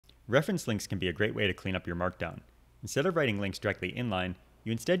Reference links can be a great way to clean up your Markdown. Instead of writing links directly inline,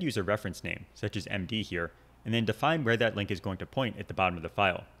 you instead use a reference name, such as MD here, and then define where that link is going to point at the bottom of the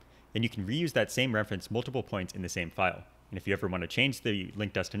file. Then you can reuse that same reference multiple points in the same file. And if you ever want to change the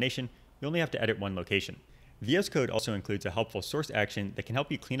link destination, you only have to edit one location. VS Code also includes a helpful source action that can help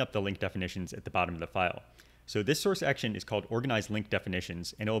you clean up the link definitions at the bottom of the file. So this source action is called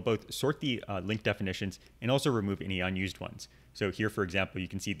organizeLinkDefinitions, and it will both sort the link definitions and also remove any unused ones. So here, for example, you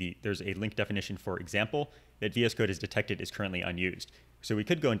can see there's a link definition for example that VS Code has detected is currently unused. So we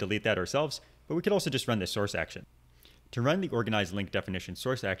could go and delete that ourselves, but we could also just run this source action. To run the organizeLinkDefinitions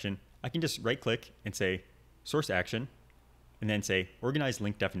source action, I can just right click and say source action, and then say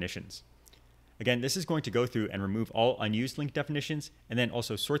organizeLinkDefinitions. Again, this is going to go through and remove all unused link definitions and then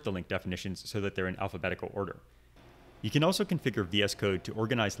also sort the link definitions so that they're in alphabetical order. You can also configure VS Code to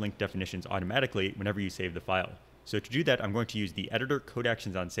organize link definitions automatically whenever you save the file. So to do that, I'm going to use the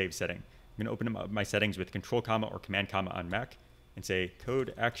editor.codeActionsOnSave setting. I'm going to open up my settings with Control comma or Command comma on Mac and say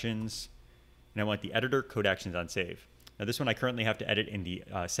code actions, and I want the editor codeActionsOnSave. Now this one I currently have to edit in the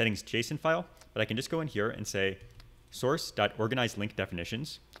settings JSON file, but I can just go in here and say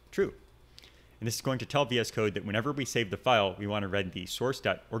source.organizeLinkDefinitions true. And this is going to tell VS Code that whenever we save the file, we want to run the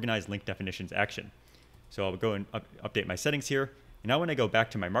source.organizeLinkDefinitions action. So I'll go and update my settings here. And now when I go back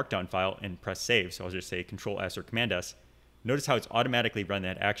to my Markdown file and press save, so I'll just say Control S or Command S, notice how it's automatically run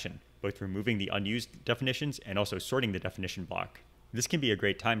that action, both removing the unused definitions and also sorting the definition block. This can be a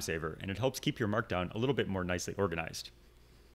great time saver, and it helps keep your Markdown a little bit more nicely organized.